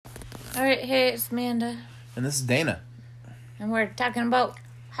Alright, hey, it's Amanda. And this is Dana. And we're talking about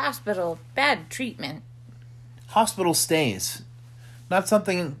hospital bad treatment. Hospital stays. Not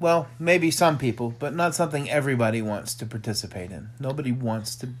something, well, maybe some people, but not something everybody wants to participate in. Nobody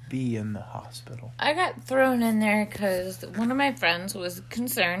wants to be in the hospital. I got thrown in there because one of my friends was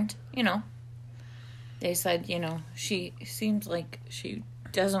concerned, They said, she seems like she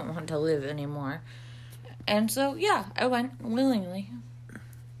doesn't want to live anymore. And so, yeah, I went willingly.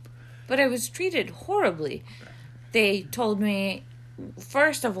 But I was treated horribly. They told me,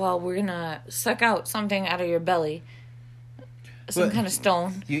 first of all, we're going to suck out something out of your belly. Some kind of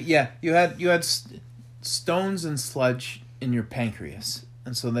stone. You had stones and sludge in your pancreas.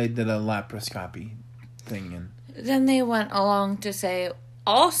 And so they did a laparoscopy thing. And then they went along to say,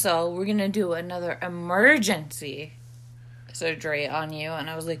 also, we're going to do another emergency surgery on you. And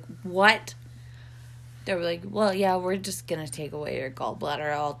I was like, what? They were like, well, yeah, we're just going to take away your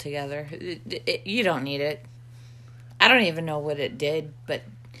gallbladder altogether. You don't need it. I don't even know what it did, but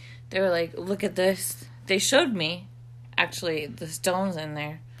they were like, look at this. They showed me, actually, the stones in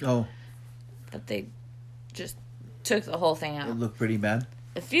there. Oh. But they just took the whole thing out. It looked pretty bad?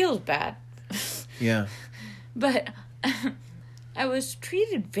 It feels bad. Yeah. But I was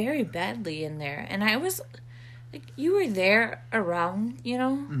treated very badly in there. And I was, like, you were there around,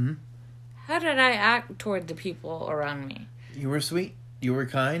 Mm-hmm. How did I act toward the people around me? You were sweet. You were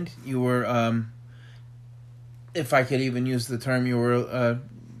kind. You were, if I could even use the term, you were,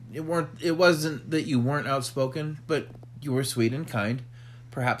 it wasn't that you weren't outspoken, but you were sweet and kind,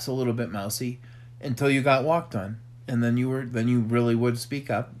 perhaps a little bit mousy, until you got walked on. And then you really would speak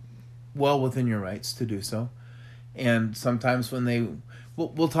up, well within your rights to do so. And sometimes when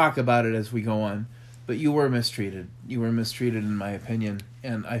we'll talk about it as we go on, but you were mistreated. You were mistreated in my opinion.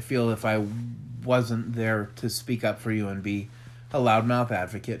 And I feel if I wasn't there to speak up for you and be a loudmouth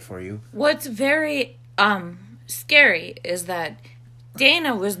advocate for you. What's very scary is that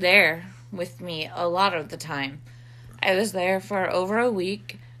Dana was there with me a lot of the time. I was there for over a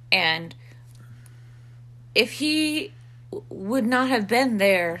week, and if he would not have been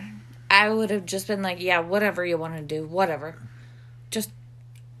there, I would have just been like, yeah, whatever you want to do, whatever. Just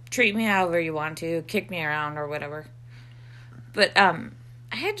treat me however you want to, kick me around or whatever. But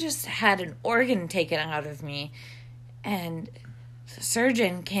I had just had an organ taken out of me, and the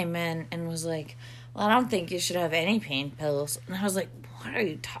surgeon came in and was like, well, I don't think you should have any pain pills. And I was like, what are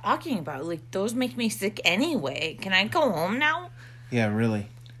you talking about? Like, those make me sick anyway. Can I go home now? Yeah, really.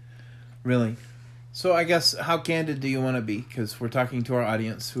 Really. So I guess, how candid do you want to be? Because we're talking to our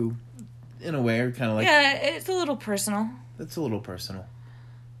audience who, in a way, are kind of like... Yeah, it's a little personal. It's a little personal.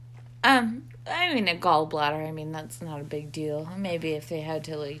 I mean, a gallbladder, that's not a big deal. Maybe if they had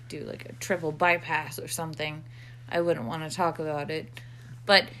to, do, a triple bypass or something, I wouldn't want to talk about it.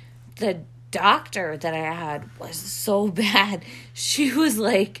 But the doctor that I had was so bad. She was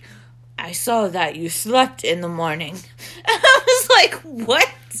like, I saw that you slept in the morning. And I was like, what?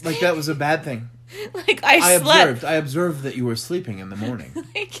 Like that was a bad thing. I slept. I observed that you were sleeping in the morning.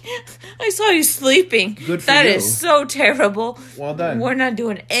 I saw you sleeping. Good for That you. is so terrible. Well done. We're not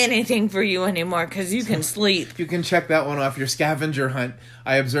doing anything for you anymore because you can sleep. You can check that one off your scavenger hunt.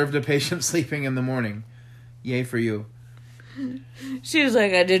 I observed a patient sleeping in the morning. Yay for you. She was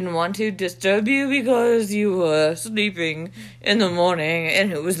like, I didn't want to disturb you because you were sleeping in the morning,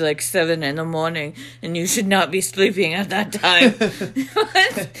 and it was 7 in the morning, and you should not be sleeping at that time.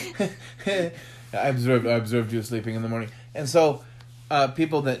 I observed you sleeping in the morning. And so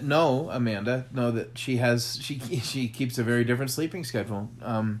people that know Amanda know that she keeps a very different sleeping schedule.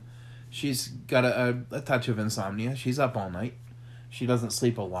 She's got a touch of insomnia. She's up all night. She doesn't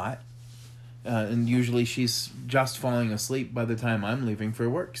sleep a lot. And usually she's just falling asleep by the time I'm leaving for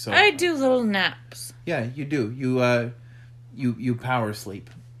work. So I do little naps. Yeah, you do. You power sleep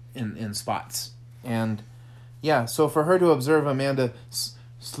in spots. And yeah, so for her to observe Amanda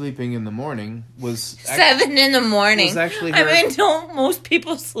sleeping in the morning was 7 in the morning. Was actually her, don't most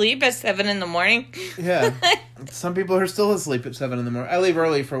people sleep at 7 in the morning? Yeah. Some people are still asleep at 7 in the morning. I leave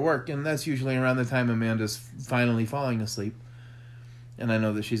early for work, and that's usually around the time Amanda's finally falling asleep. And I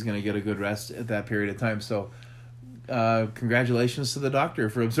know that she's going to get a good rest at that period of time. So, congratulations to the doctor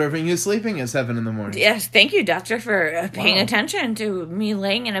for observing you sleeping at 7 in the morning. Yes, thank you, doctor, for paying attention to me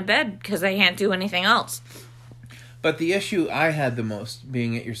laying in a bed because I can't do anything else. But the issue I had the most,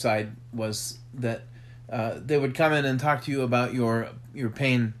 being at your side, was that they would come in and talk to you about your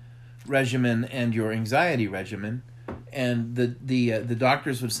pain regimen and your anxiety regimen. And the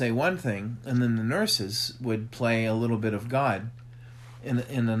doctors would say one thing, and then the nurses would play a little bit of God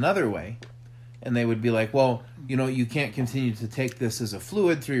in another way. And they would be like, well, you can't continue to take this as a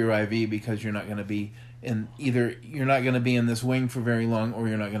fluid through your IV because you're not going to be you're not going to be in this wing for very long, or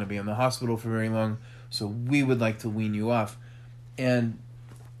you're not going to be in the hospital for very long. So we would like to wean you off. And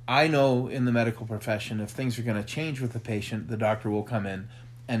I know in the medical profession, if things are going to change with the patient, the doctor will come in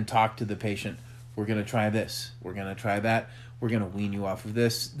and talk to the patient. We're going to try this. We're going to try that. We're going to wean you off of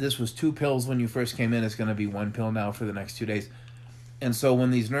this. This was 2 pills when you first came in. It's going to be 1 pill now for the next 2 days. And so when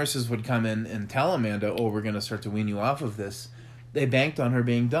these nurses would come in and tell Amanda, oh, we're going to start to wean you off of this, they banked on her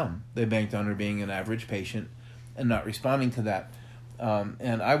being dumb. They banked on her being an average patient and not responding to that.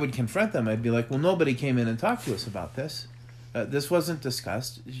 And I would confront them. I'd be like, well, nobody came in and talked to us about this. This wasn't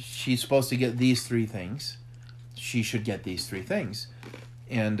discussed. She's supposed to get these 3 things. She should get these 3 things.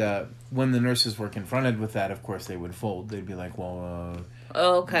 And when the nurses were confronted with that, of course, they would fold. They'd be like, well,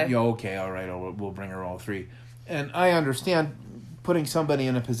 okay. Yeah, okay, all right, we'll bring her all 3. And I understand putting somebody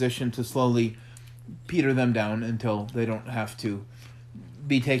in a position to slowly peter them down until they don't have to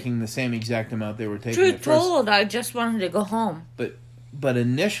be taking the same exact amount they were taking at first. Truth told, I just wanted to go home. But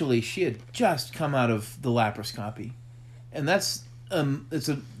initially, she had just come out of the laparoscopy. And that's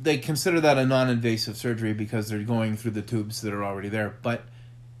they consider that a non-invasive surgery because they're going through the tubes that are already there. But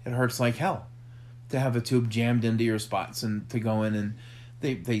it hurts like hell to have a tube jammed into your spots and to go in and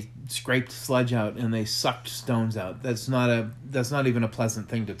they scraped sludge out and they sucked stones out. That's not even a pleasant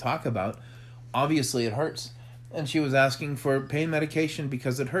thing to talk about. Obviously, it hurts. And she was asking for pain medication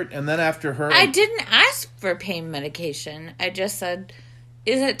because it hurt. And then after her... I didn't ask for pain medication. I just said,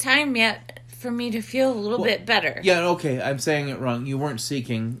 is it time yet for me to feel a little bit better? Yeah, okay, I'm saying it wrong. You weren't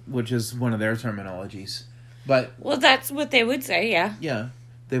seeking, which is one of their terminologies. But... Well, that's what they would say, yeah. Yeah,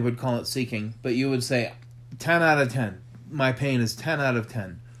 they would call it seeking. But you would say, 10 out of 10. My pain is 10 out of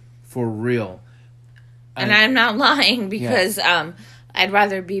 10. For real. And I'm not lying because I'd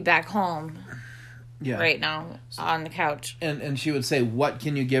rather be back home right now on the couch. And she would say, what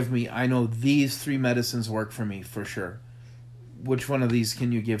can you give me? I know these 3 medicines work for me for sure. Which one of these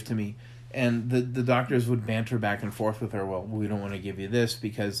can you give to me? And the doctors would banter back and forth with her. Well, we don't want to give you this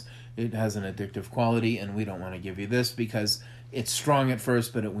because it has an addictive quality, and we don't want to give you this because it's strong at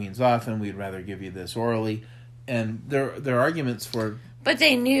first, but it weans off, and we'd rather give you this orally. And their arguments for... But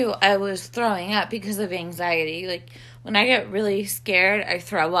they knew I was throwing up because of anxiety. Like, when I get really scared, I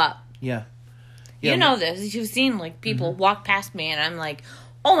throw up. Yeah. You know this. You've seen, like, people walk past me, and I'm like,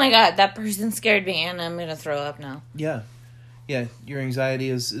 oh my God, that person scared me, and I'm going to throw up now. Yeah. Yeah, your anxiety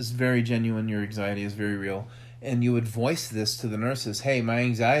is very genuine. Your anxiety is very real. And you would voice this to the nurses. Hey, my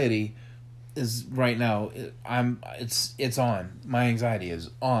anxiety is right now, it's on. My anxiety is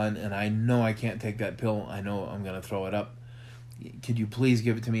on, and I know I can't take that pill. I know I'm going to throw it up. Could you please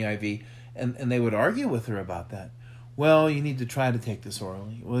give it to me IV? And they would argue with her about that. Well, you need to try to take this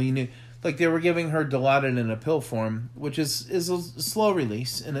orally. Well, you need... Like, they were giving her Dilaudid in a pill form, which is a slow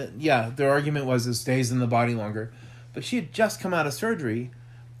release. And, their argument was it stays in the body longer. But she had just come out of surgery,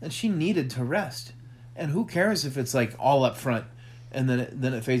 and she needed to rest. And who cares if it's, like, all up front, and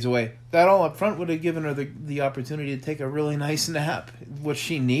then it fades away. That all up front would have given her the opportunity to take a really nice nap, which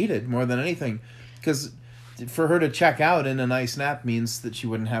she needed more than anything. Because for her to check out in a nice nap means that she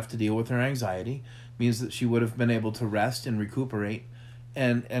wouldn't have to deal with her anxiety, means that she would have been able to rest and recuperate.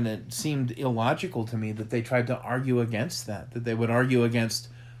 And it seemed illogical to me that they tried to argue against that they would argue against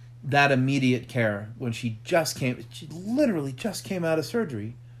that immediate care when she literally just came out of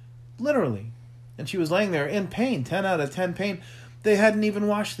surgery. Literally. And she was laying there in pain, 10 out of 10 pain. They hadn't even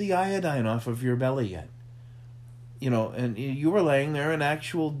washed the iodine off of your belly yet. And you were laying there in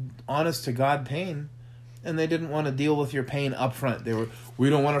actual, honest-to-God pain, and they didn't want to deal with your pain up front. We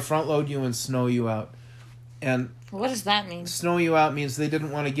don't want to front-load you and snow you out. And what does that mean? Snow you out means they didn't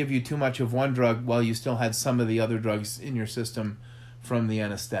want to give you too much of one drug while you still had some of the other drugs in your system from the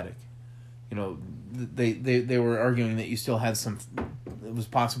anesthetic. They were arguing that you still had some... It was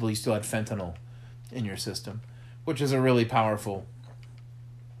possible you still had fentanyl in your system, which is a really powerful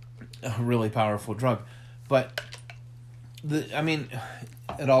drug. But,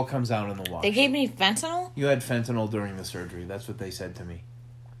 it all comes out in the wash. They gave me fentanyl? You had fentanyl during the surgery. That's what they said to me.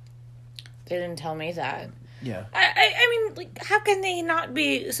 They didn't tell me that. Yeah. How can they not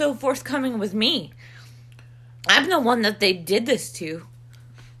be so forthcoming with me? I'm the one that they did this to.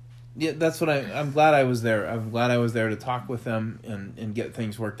 Yeah, that's what I'm glad I was there. I'm glad I was there to talk with them and get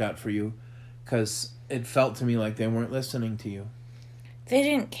things worked out for you. Because it felt to me like they weren't listening to you. They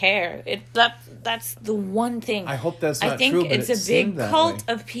didn't care. That's the one thing. I hope that's not true, I think but it's a big cult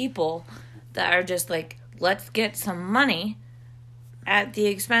of people that are just like, let's get some money at the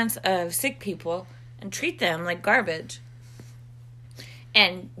expense of sick people and treat them like garbage.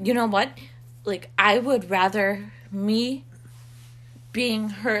 And you know what? like, I would rather me being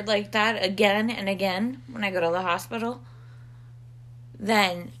hurt like that again and again when I go to the hospital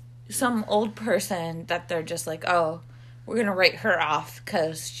than some old person that they're just like, oh, we're going to write her off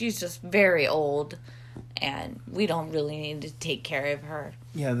because she's just very old and we don't really need to take care of her.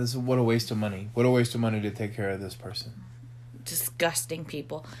 Yeah, what a waste of money. What a waste of money to take care of this person. Disgusting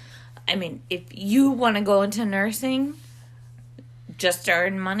people. I mean, if you want to go into nursing just to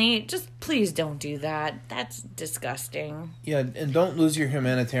earn money, just please don't do that. That's disgusting. Yeah, and don't lose your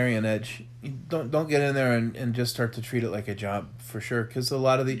humanitarian edge. Don't get in there and just start to treat it like a job, for sure. Because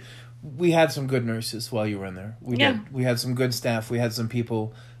we had some good nurses while you were in there. We did. We had some good staff. We had some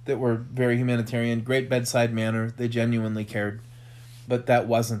people that were very humanitarian, great bedside manner. They genuinely cared. But that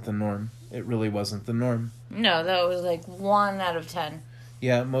wasn't the norm. It really wasn't the norm. No, that was like 1 out of 10.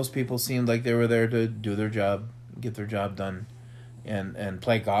 Yeah, most people seemed like they were there to do their job, get their job done, and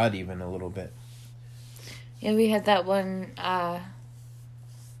play God even a little bit. Yeah, we had that one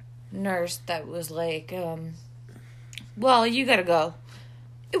nurse that was like, well, you gotta go.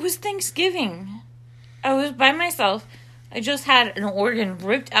 It was Thanksgiving. I was by myself. I just had an organ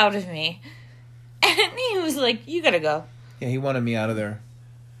ripped out of me. And he was like, you gotta go. Yeah, he wanted me out of there.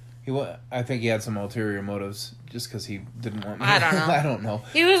 I think he had some ulterior motives just because he didn't want me. I don't know. I don't know.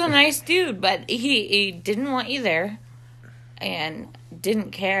 He was a nice dude, but he didn't want you there. And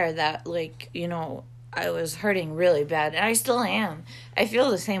didn't care that, like, you know, I was hurting really bad. And I still am. I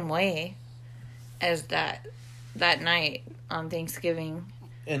feel the same way as that night on Thanksgiving.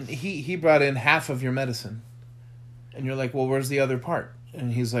 And he brought in half of your medicine. And you're like, well, where's the other part?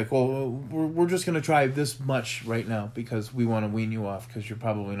 And he's like, well, we're just going to try this much right now because we want to wean you off because you're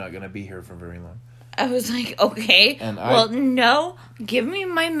probably not going to be here for very long. I was like, okay. No, give me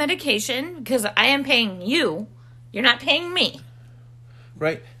my medication because I am paying you. You're not paying me.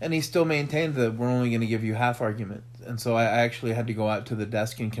 Right. And he still maintained that we're only going to give you half argument. And so I actually had to go out to the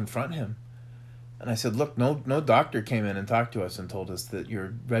desk and confront him. And I said, look, no doctor came in and talked to us and told us that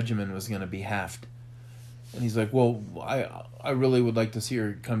your regimen was going to be halved. And he's like, well, I really would like to see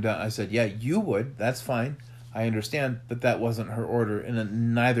her come down. I said, yeah, you would. That's fine. I understand. But that wasn't her order.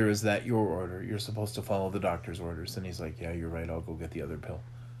 And neither is that your order. You're supposed to follow the doctor's orders. And he's like, yeah, you're right. I'll go get the other pill.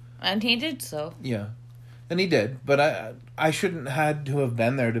 And he did so. Yeah. And he did. But I shouldn't had to have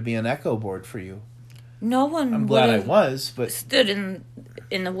been there to be an echo board for you. No one I'm glad I was, but stood in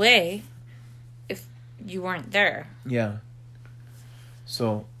the way if you weren't there. Yeah.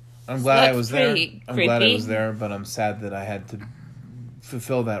 So I'm glad I was there. I'm glad I was there, but I'm sad that I had to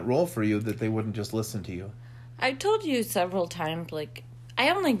fulfill that role for you, that they wouldn't just listen to you. I told you several times, like,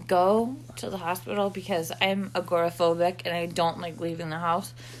 I only go to the hospital because I'm agoraphobic and I don't like leaving the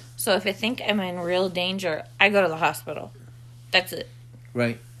house. So if I think I'm in real danger, I go to the hospital. That's it.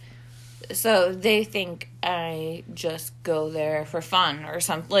 Right. So they think I just go there for fun or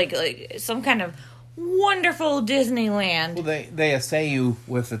something, like some kind of wonderful Disneyland. Well, they assay you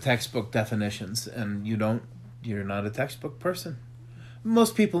with the textbook definitions, and you're not a textbook person.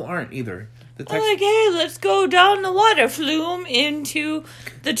 Most people aren't either. Like, hey, let's go down the water flume into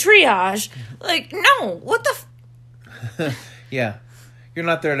the triage. Like, no, what the Yeah. You're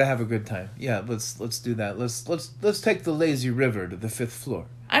not there to have a good time. Yeah, let's do that. Let's take the lazy river to the 5th floor.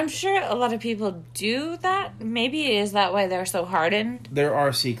 I'm sure a lot of people do that. Maybe is that why they're so hardened? There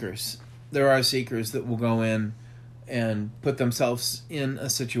are seekers. There are seekers that will go in and put themselves in a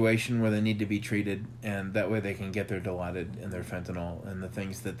situation where they need to be treated, and that way they can get their Dilaudid and their fentanyl and the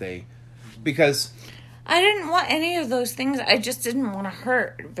things that they... Because... I didn't want any of those things. I just didn't want to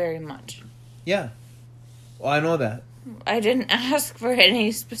hurt very much. Yeah. Well, I know that. I didn't ask for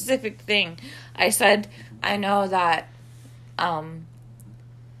any specific thing. I said, I know that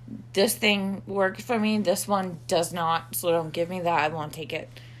this thing worked for me. This one does not, so don't give me that. I won't take it.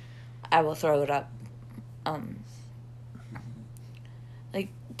 I will throw it up. Like,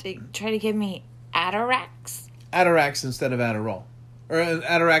 they try to give me Atarax? Atarax instead of Adderall. Or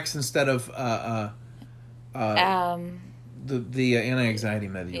Atarax instead of the anti-anxiety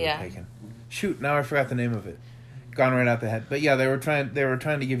med you were taking. Shoot, now I forgot the name of it. Gone right out the head. But yeah, they were trying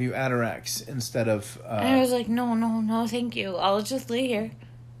to give you Atarax instead of... and I was like, no, thank you. I'll just lay here.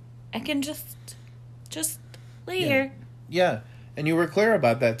 I can just lay here. Yeah, and you were clear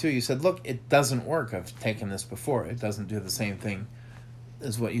about that too. You said, look, it doesn't work. I've taken this before. It doesn't do the same thing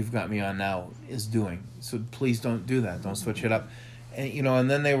as what you've got me on now is doing. So please don't do that. Don't switch it up. And,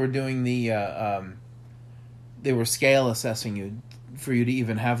 and then they were doing the... they were scale assessing you for you to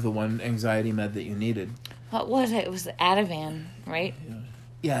even have the one anxiety med that you needed. What was it? It was the Ativan, right?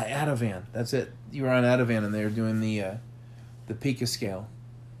 Yeah, Ativan. That's it. You were on Ativan, and they were doing the Pica scale.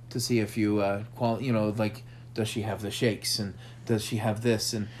 to see if you like, does she have the shakes, and does she have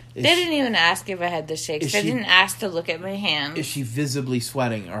this, and they didn't even ask if I had the shakes. They didn't ask to look at my hands. Is she visibly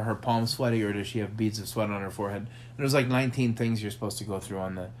sweating? Are her palms sweaty, or does she have beads of sweat on her forehead? And there's like 19 things you're supposed to go through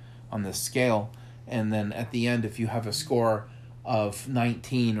on the scale, and then at the end, if you have a score of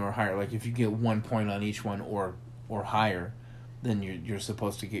 19 or higher, like if you get 1 point on each one or higher, then you're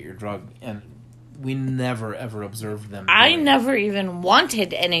supposed to get your drug. And we never ever observed them. I never even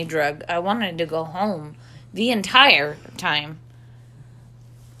wanted any drug. I wanted to go home the entire time.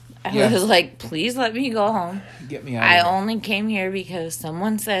 I was like, please let me go home. Get me out. I only came here because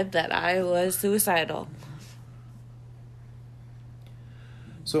someone said that I was suicidal.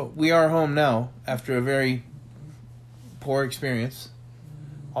 So we are home now after a very poor experience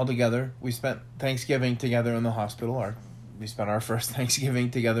altogether. We spent Thanksgiving together in the hospital. We spent our first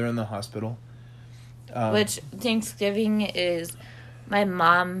Thanksgiving together in the hospital. Which Thanksgiving is my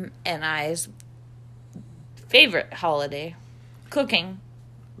mom and I's favorite holiday. Cooking.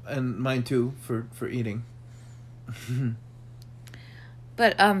 And mine too, for eating.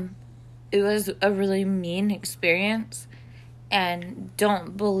 But it was a really mean experience, and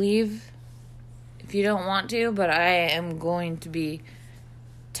don't believe if you don't want to, but I am going to be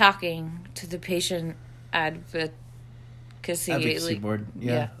talking to the patient advocacy board.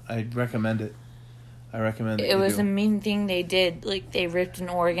 Yeah, I'd recommend it. I recommend it. It was a mean thing they did. Like, they ripped an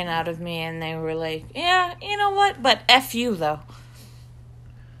organ out of me, and they were like, yeah, you know what? But F you, though.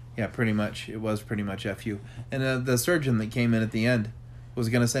 Yeah, pretty much. It was pretty much F you. And the surgeon that came in at the end was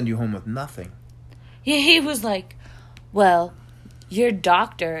going to send you home with nothing. Yeah, he was like, well, your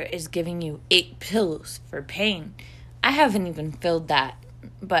doctor is giving you 8 pills for pain. I haven't even filled that.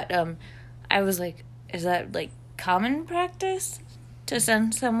 But I was like, is that, like, common practice to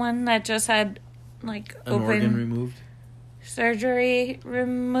send someone that just had, like, an organ removed? Surgery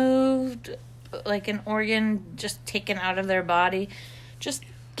removed, like an organ just taken out of their body? Just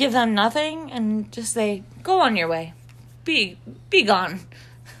give them nothing and just say, go on your way. Be gone.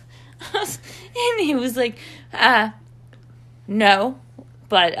 And he was like, no,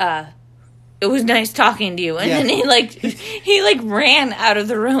 but it was nice talking to you. And then he ran out of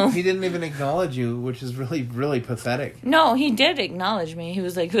the room. He didn't even acknowledge you, which is really, really pathetic. No, he did acknowledge me. He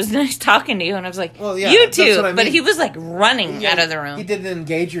was like, it was nice talking to you. And I was like, well, yeah, you too. That's what I mean. But he was like running out of the room. He didn't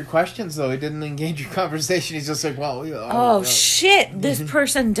engage your questions, though. He didn't engage your conversation. He's just like, well, shit, this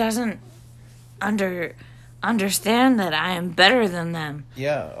person doesn't understand that I am better than them.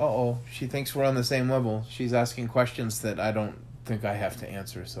 Yeah, she thinks we're on the same level. She's asking questions that I don't think I have to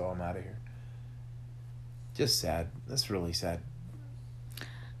answer, so I'm out of here. Just sad. That's really sad.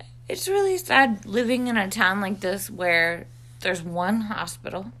 It's really sad living in a town like this where there's one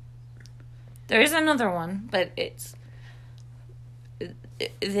hospital. There is another one, but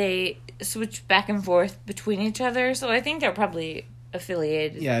they switch back and forth between each other, so I think they're probably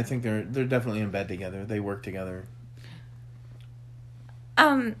affiliated. Yeah, I think they're definitely in bed together. They work together.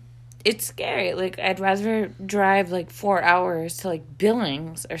 It's scary. Like, I'd rather drive like 4 hours to like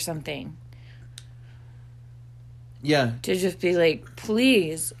Billings or something. Yeah. To just be like,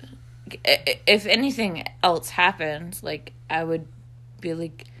 please, if anything else happens, like, I would be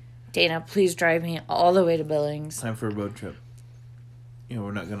like, Dana, please drive me all the way to Billings. Time for a road trip.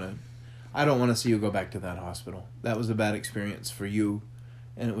 We're not gonna. I don't want to see you go back to that hospital. That was a bad experience for you,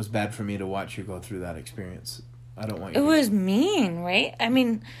 and it was bad for me to watch you go through that experience. I don't want you. It was mean, right? I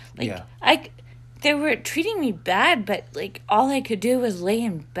mean, like, yeah. They were treating me bad, but like all I could do was lay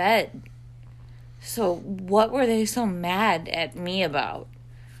in bed. So what were they so mad at me about?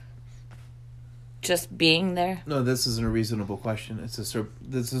 Just being there? No, this isn't a reasonable question. It's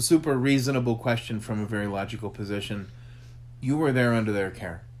a super reasonable question from a very logical position. You were there under their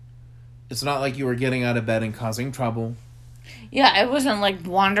care. It's not like you were getting out of bed and causing trouble. Yeah, I wasn't like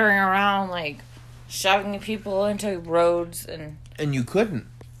wandering around like shoving people into roads and you couldn't.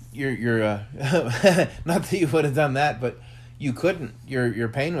 You're not that you would have done that, but you couldn't. Your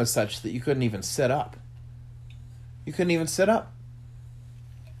pain was such that you couldn't even sit up. You couldn't even sit up.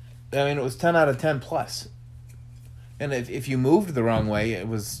 I mean, it was 10 out of 10 plus. And if you moved the wrong way, it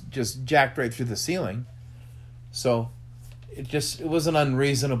was just jacked right through the ceiling. So it was an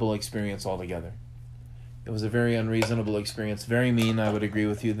unreasonable experience altogether. It was a very unreasonable experience. Very mean. I would agree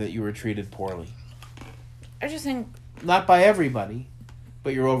with you that you were treated poorly. I just think... Not by everybody,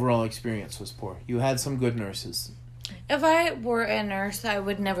 but your overall experience was poor. You had some good nurses. If I were a nurse, I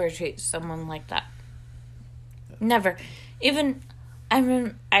would never treat someone like that. Never. Even,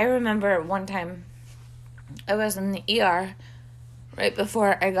 I remember one time I was in the ER right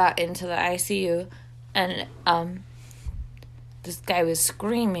before I got into the ICU, and this guy was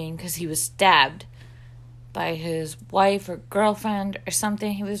screaming because he was stabbed by his wife or girlfriend or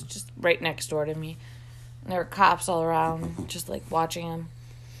something. He was just right next door to me. And there were cops all around, just, like, watching him.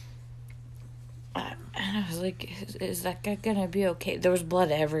 And I was like, is that guy gonna be okay? There was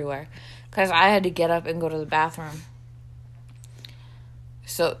blood everywhere. Because I had to get up and go to the bathroom.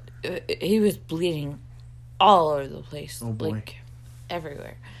 So, he was bleeding all over the place. Oh, boy. Like,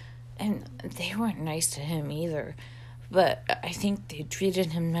 everywhere. And they weren't nice to him either. But I think they treated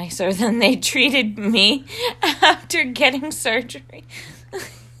him nicer than they treated me after getting surgery.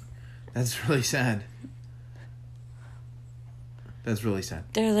 That's really sad. That's really sad.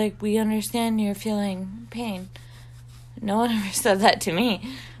 They're like, we understand you're feeling pain. No one ever said that to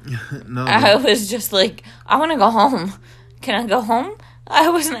me. No. I was just like, I want to go home. Can I go home? I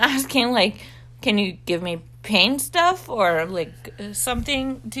wasn't asking, like, can you give me pain stuff or, like,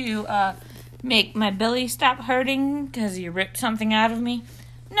 something to make my belly stop hurting because you ripped something out of me?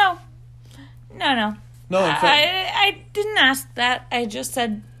 No. No, in fact, I didn't ask that. I just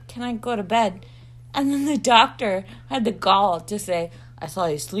said, can I go to bed? And then the doctor had the gall to say, I saw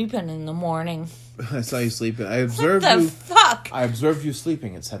you sleeping in the morning. I saw you sleeping. I observed What the you. fuck? I observed you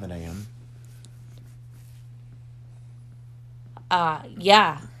sleeping at 7 a.m.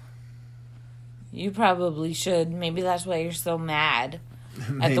 Yeah. You probably should. Maybe that's why you're so mad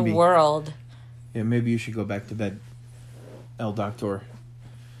at the world. Yeah, maybe you should go back to bed, El Doctor.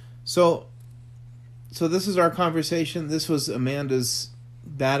 So this is our conversation. This was Amanda's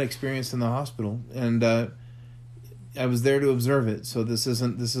bad experience in the hospital, and I was there to observe it. So this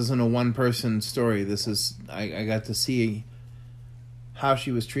isn't a one-person story. This is I got to see how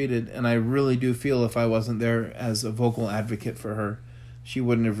she was treated, and I really do feel if I wasn't there as a vocal advocate for her, she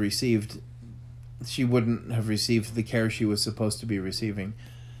wouldn't have received the care she was supposed to be receiving.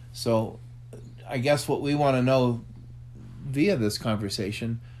 So I guess what we want to know via this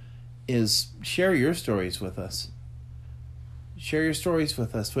conversation is share your stories with us. Share your stories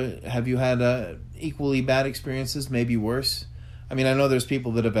with us. Have you had equally bad experiences, maybe worse? I mean, I know there's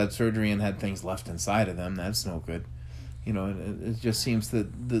people that have had surgery and had things left inside of them. That's no good. You know, it just seems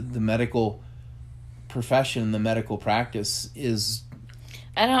that the medical profession, the medical practice is...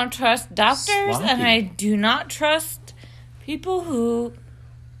 I don't trust doctors, sloppy. and I do not trust people who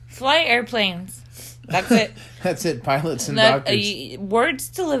fly airplanes. That's it. That's it. Pilots and doctors. Words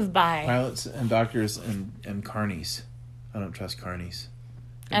to live by. Pilots and doctors and carnies. I don't trust carnies.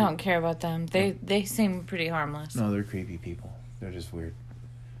 I don't care about them. They seem pretty harmless. No, they're creepy people. They're just weird.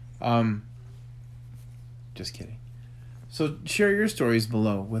 Just kidding. So share your stories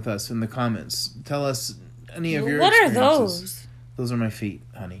below with us in the comments. Tell us any of your experiences. What are those? Those are my feet,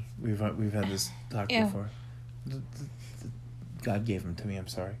 honey. We've had this talk Ew. before. God gave them to me. I'm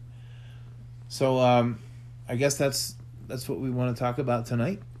sorry. So I guess that's what we want to talk about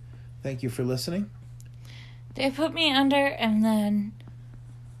tonight. Thank you for listening. They put me under and then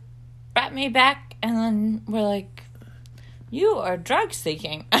brought me back and then were like, you are drug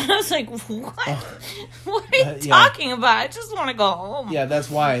seeking. I was like, what? What are you talking about? I just want to go home. Yeah, that's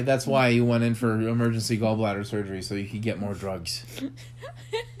why you went in for emergency gallbladder surgery, so you could get more drugs.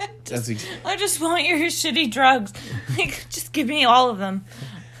 I just want your shitty drugs. Like, just give me all of them.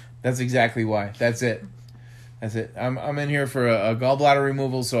 That's exactly why. That's it. I'm in here for a gallbladder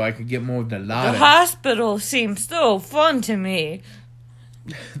removal so I could get more Dilaudid. The hospital seems so fun to me.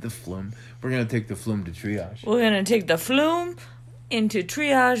 The flume. We're going to take the flume to triage. We're going to take the flume into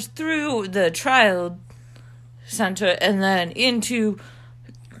triage through the trial center and then into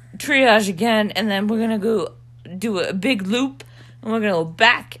triage again. And then we're going to go do a big loop and we're going to go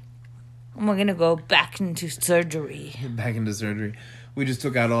back. And we're going to go back into surgery. Back into surgery. We just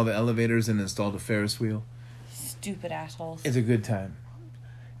took out all the elevators and installed a Ferris wheel. Stupid assholes. It's a good time.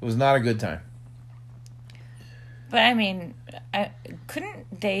 It was not a good time. But I mean,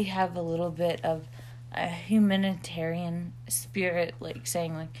 couldn't they have a little bit of a humanitarian spirit, like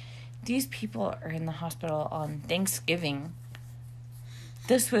saying, like, these people are in the hospital on Thanksgiving.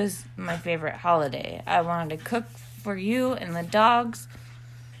 This was my favorite holiday. I wanted to cook for you and the dogs,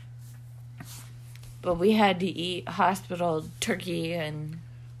 but we had to eat hospital turkey and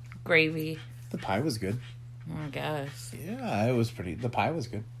gravy. The pie was good. I guess. Yeah, it was pretty. The pie was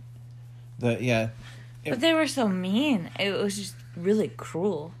good. But they were so mean. It was just really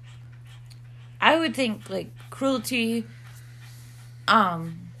cruel. I would think, like, cruelty,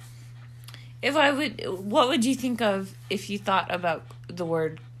 if I would, what would you think of if you thought about the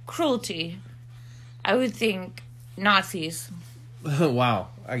word cruelty? I would think Nazis. Wow,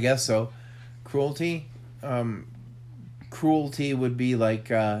 I guess so. Cruelty? Cruelty would be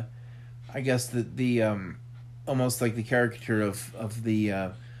like, I guess the almost like the caricature of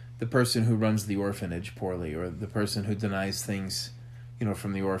the person who runs the orphanage poorly, or the person who denies things,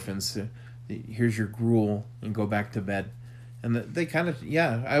 from the orphans. Here's your gruel and go back to bed. And they kind of,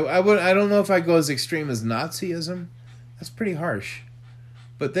 I don't know if I go as extreme as Nazism. That's pretty harsh.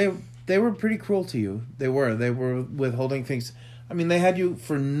 But they were pretty cruel to you. They were withholding things. I mean, they had you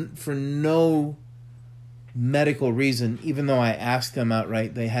for no medical reason, even though I asked them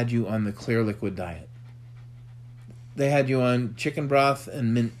outright. They had you on the clear liquid diet. They had you on chicken broth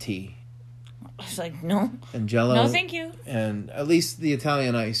and mint tea. I was like, no. And Jello. No, thank you. And at least the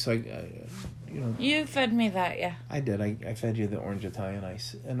Italian ice. You fed me that, yeah. I did. I fed you the orange Italian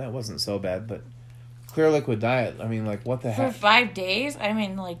ice. And that wasn't so bad, but clear liquid diet, I mean, like, what the heck? For 5 days? I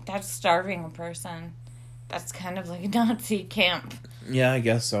mean, like, that's starving a person. That's kind of like a Nazi camp. Yeah, I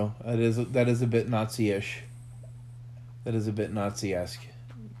guess so. That is a bit Nazi-ish. That is a bit Nazi-esque.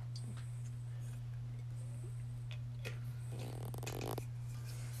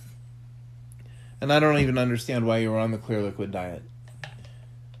 And I don't even understand why you were on the clear liquid diet.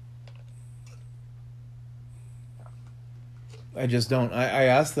 I just don't. I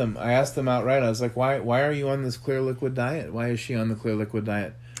asked them outright. I was like, why are you on this clear liquid diet? Why is she on the clear liquid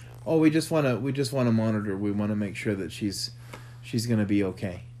diet? Oh, we just want to monitor. We want to make sure that she's going to be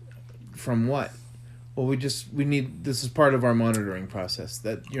okay. From what? Well, we need, this is part of our monitoring process.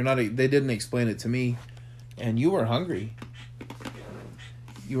 That they didn't explain it to me, and you were hungry.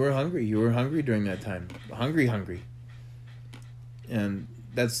 You were hungry during that time. Hungry. And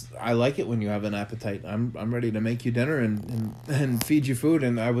I like it when you have an appetite. I'm ready to make you dinner and feed you food,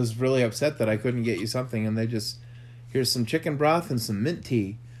 and I was really upset that I couldn't get you something, and here's some chicken broth and some mint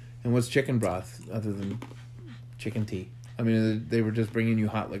tea. And what's chicken broth other than chicken tea? I mean, they were just bringing you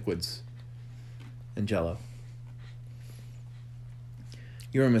hot liquids and Jello.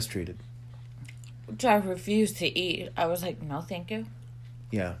 You were mistreated. Which I refused to eat. I was like, no, thank you.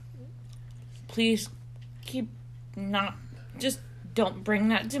 Yeah. Please just don't bring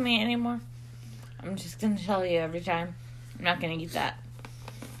that to me anymore. I'm just going to tell you every time. I'm not going to eat that.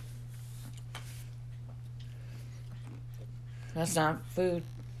 That's not food.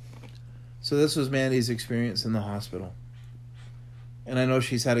 So this was Mandy's experience in the hospital. And I know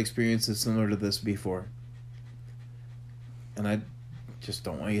she's had experiences similar to this before. And I just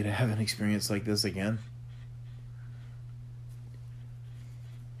don't want you to have an experience like this again.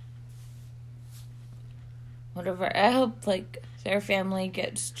 Whatever. I hope, their family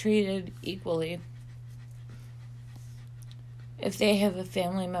gets treated equally. If they have a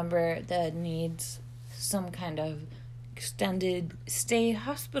family member that needs some kind of extended stay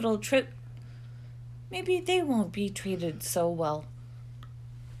hospital trip, maybe they won't be treated so well.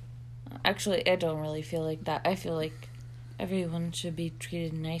 Actually, I don't really feel like that. I feel like everyone should be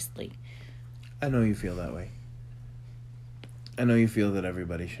treated nicely. I know you feel that way. I know you feel that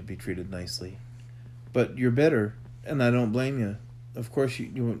everybody should be treated nicely. But you're bitter, and I don't blame you. Of course,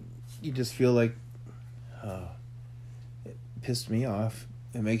 you just feel like, it pissed me off.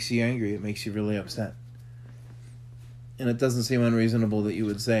 It makes you angry. It makes you really upset. And it doesn't seem unreasonable that you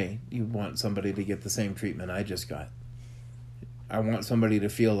would say you want somebody to get the same treatment I just got. I want somebody to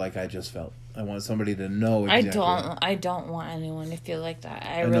feel like I just felt. I want somebody to know exactly. I don't want anyone to feel like that.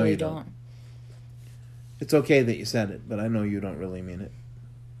 I know really you don't. It's okay that you said it, but I know you don't really mean it.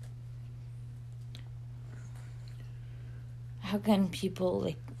 How can people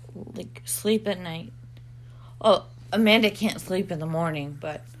sleep at night? Oh, Amanda can't sleep in the morning,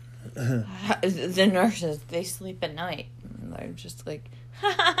 but the nurses, they sleep at night. And they're just like,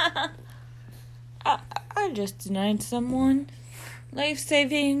 I just denied someone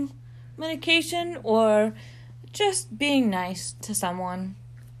life-saving medication, or just being nice to someone.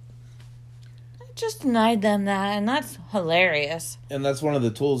 I just denied them that, and that's hilarious. And that's one of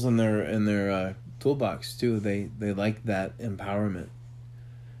the tools in their toolbox too. They like that empowerment.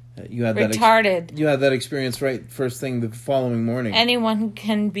 You had retarded. You had that experience right first thing the following morning. Anyone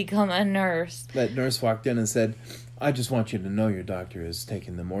can become a nurse. That nurse walked in and said, "I just want you to know your doctor is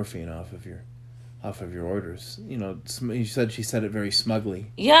taking the morphine off of your orders." She said it very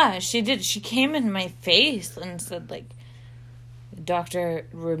smugly. Yeah, she did. She came in my face and said, the doctor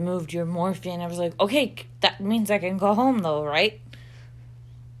removed your morphine. I was like, okay, that means I can go home though, right?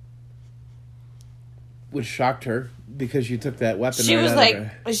 Which shocked her because you took that weapon she right was out like, of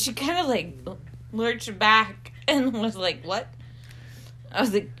her. She kind of lurched back and was like, what? I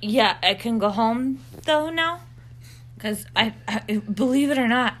was like, yeah, I can go home though now? Because I believe it or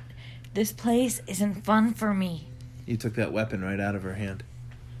not, this place isn't fun for me. You took that weapon right out of her hand.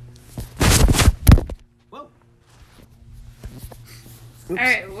 Whoa. All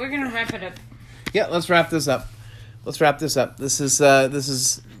right, we're going to wrap it up. Yeah, let's wrap this up. let's wrap this up. This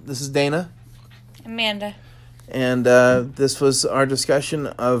is Dana. Amanda. And this was our discussion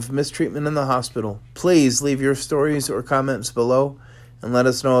of mistreatment in the hospital. Please leave your stories or comments below and let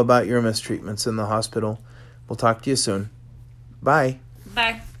us know about your mistreatments in the hospital. We'll talk to you soon. Bye.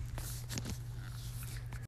 Bye.